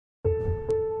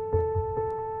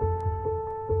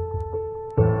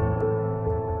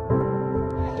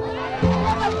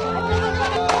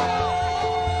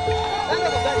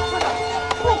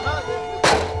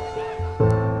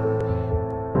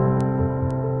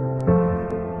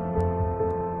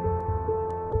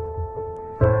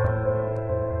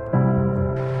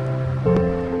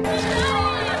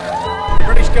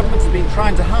been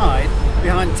trying to hide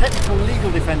behind technical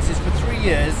legal defences for 3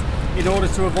 years in order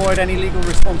to avoid any legal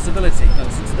responsibility.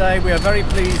 And so today we are very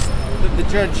pleased that the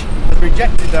judge has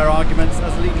rejected their arguments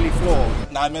as legally flawed.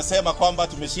 Na amesema kwamba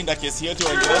tumeshinda kesi yetu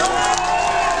Uingereza.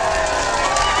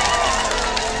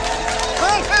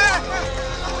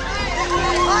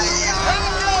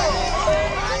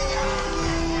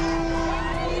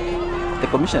 The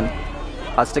Commission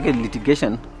has taken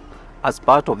litigation as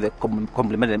part of the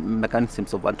complementary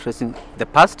mechanisms of addressing the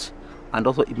past and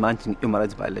also emerging human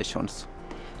rights violations.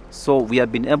 So we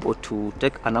have been able to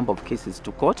take a number of cases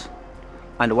to court,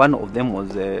 and one of them was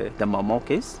the Mau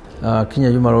case. Kenya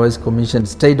Human Rights Commission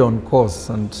stayed on course,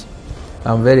 and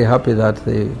I'm very happy that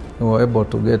they were able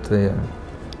to get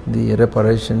the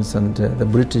reparations, and the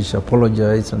British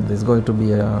apologized, and there's going to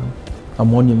be a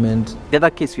monument. The other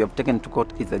case we have taken to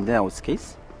court is the Kenyans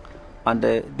case, and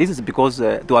this is because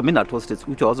there were many atrocities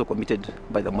which were also committed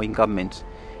by the Moi government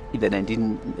in the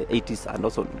 1980s and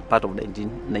also part of the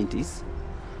 1990s.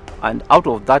 And out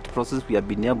of that process, we have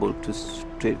been able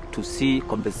to see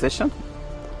compensation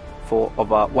for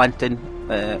over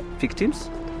 110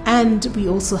 victims. And we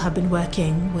also have been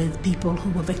working with people who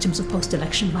were victims of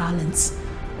post-election violence,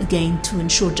 again to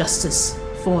ensure justice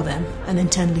for them and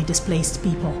internally displaced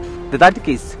people. The third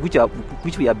case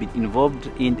which we have been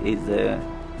involved in is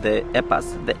the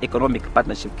EPAS, the Economic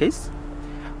Partnership case,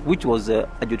 which was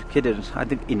adjudicated, I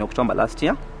think, in October last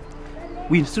year.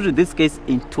 We instituted this case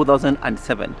in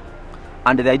 2007,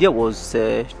 and the idea was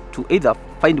to either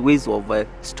find ways of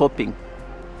stopping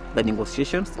the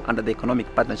negotiations under the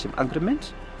Economic Partnership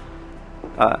Agreement,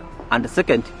 and the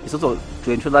second is also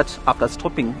to ensure that after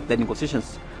stopping the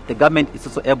negotiations, the government is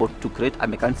also able to create a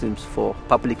mechanism for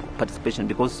public participation,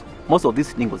 because most of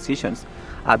these negotiations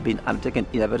have been undertaken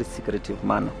in a very secretive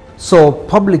manner. So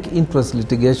public interest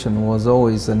litigation was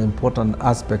always an important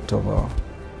aspect of our,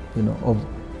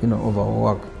 of our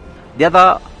work. The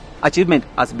other achievement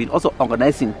has been also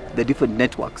organizing the different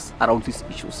networks around these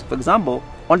issues. For example,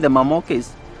 on the Mau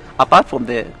case, apart from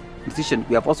the decision,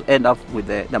 we have also ended up with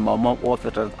the Mau War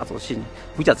Veterans Association,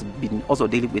 which has been also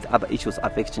dealing with other issues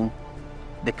affecting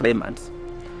the claimants.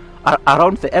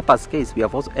 Around the EPAS case, we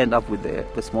have also ended up with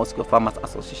the Small-Scale Farmers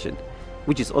Association,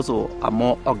 which is also a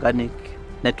more organic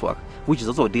network, which is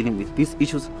also dealing with these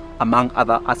issues, among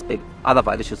other aspects, other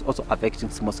violations also affecting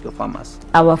small-scale farmers.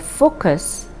 Our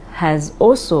focus has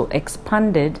also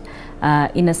expanded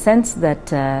in a sense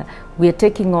that we are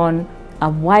taking on a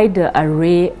wider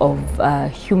array of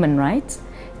human rights,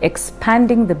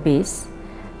 expanding the base,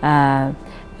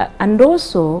 and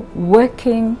also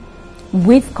working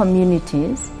with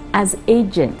communities as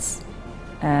agents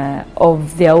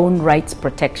of their own rights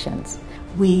protections.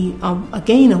 We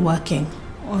again are working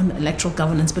on electoral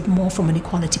governance, but more from an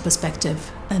equality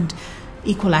perspective and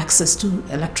equal access to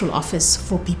electoral office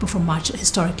for people from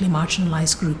historically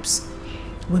marginalized groups,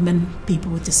 women,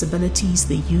 people with disabilities,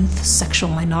 the youth, sexual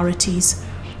minorities,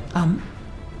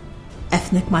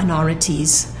 ethnic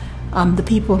minorities, the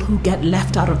people who get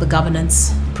left out of the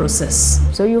governance process.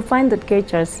 So you find that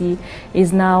KHRC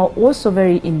is now also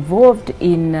very involved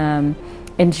in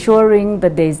ensuring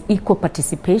that there is equal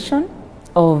participation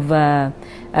of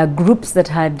groups that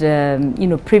had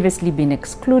previously been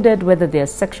excluded, whether they are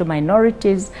sexual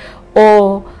minorities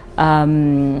or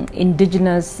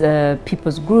indigenous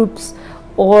peoples groups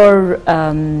or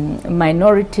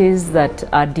minorities that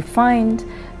are defined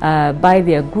by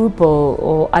their group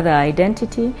or other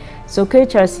identity. So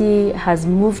KHRC has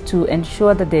moved to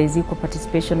ensure that there is equal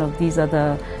participation of these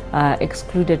other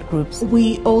excluded groups.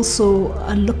 We also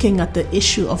are looking at the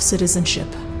issue of citizenship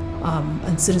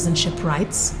and citizenship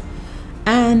rights,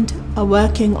 and are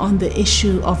working on the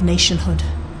issue of nationhood.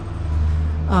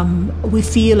 We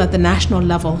feel at the national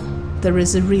level there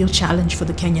is a real challenge for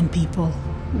the Kenyan people.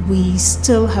 We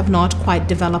still have not quite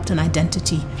developed an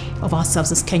identity of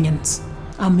ourselves as Kenyans.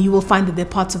 You will find that there are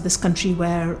parts of this country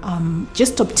where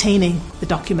just obtaining the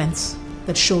documents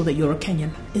that show that you're a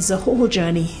Kenyan is a whole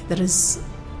journey that is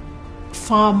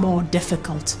far more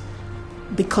difficult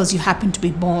because you happen to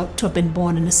have been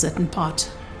born in a certain part.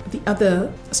 The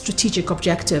other strategic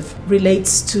objective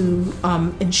relates to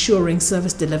ensuring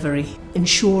service delivery,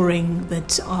 ensuring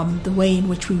that the way in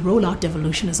which we roll out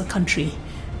devolution as a country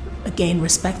again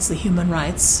respects the human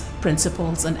rights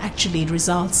principles and actually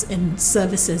results in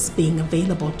services being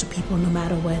available to people no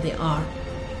matter where they are.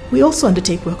 We also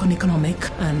undertake work on economic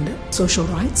and social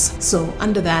rights. So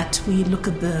under that, we look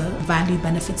at the value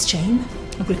benefits chain,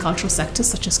 agricultural sectors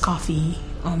such as coffee,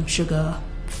 sugar,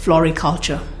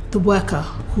 floriculture. The worker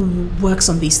who works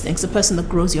on these things, the person that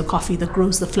grows your coffee, that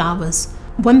grows the flowers.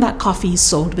 When that coffee is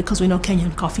sold, because we know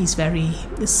Kenyan coffee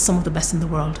is some of the best in the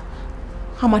world,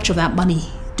 how much of that money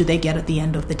do they get at the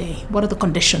end of the day? What are the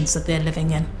conditions that they're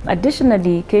living in?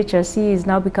 Additionally, KHRC has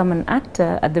now become an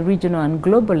actor at the regional and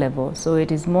global level, so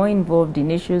it is more involved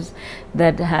in issues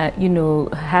that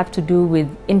have to do with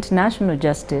international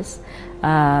justice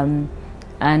and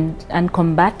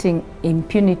combating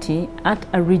impunity at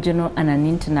a regional and an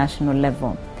international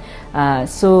level.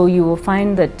 So you will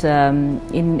find that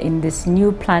in this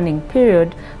new planning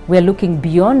period, we're looking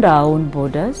beyond our own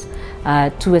borders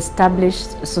to establish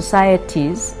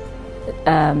societies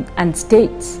and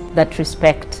states that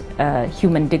respect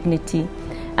human dignity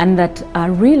and that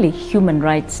are really human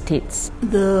rights states.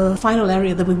 The final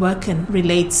area that we work in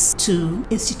relates to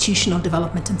institutional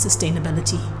development and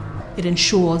sustainability. It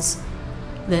ensures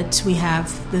that we have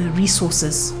the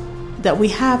resources, that we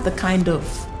have the kind of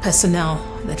personnel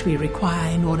that we require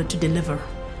in order to deliver.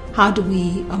 How do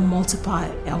we multiply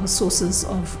our sources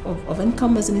of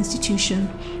income as an institution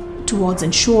towards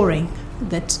ensuring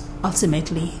that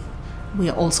ultimately we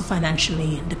are also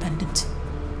financially independent?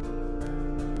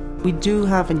 We do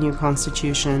have a new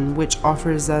constitution which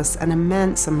offers us an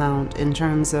immense amount in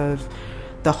terms of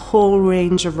the whole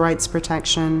range of rights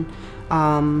protection,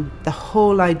 the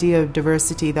whole idea of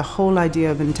diversity, the whole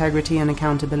idea of integrity and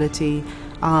accountability.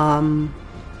 Our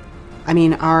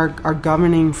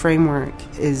governing framework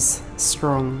is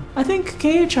strong. I think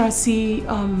KHRC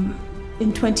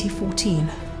in 2014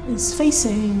 is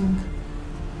facing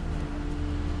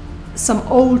some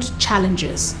old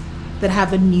challenges that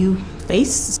have a new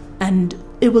face, and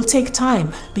it will take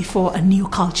time before a new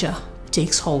culture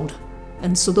takes hold.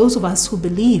 And so those of us who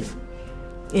believe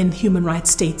in human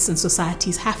rights states and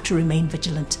societies have to remain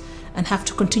vigilant and have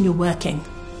to continue working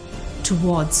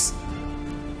towards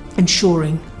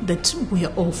ensuring that we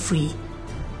are all free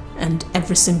and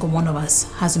every single one of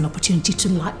us has an opportunity to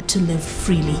live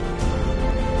freely.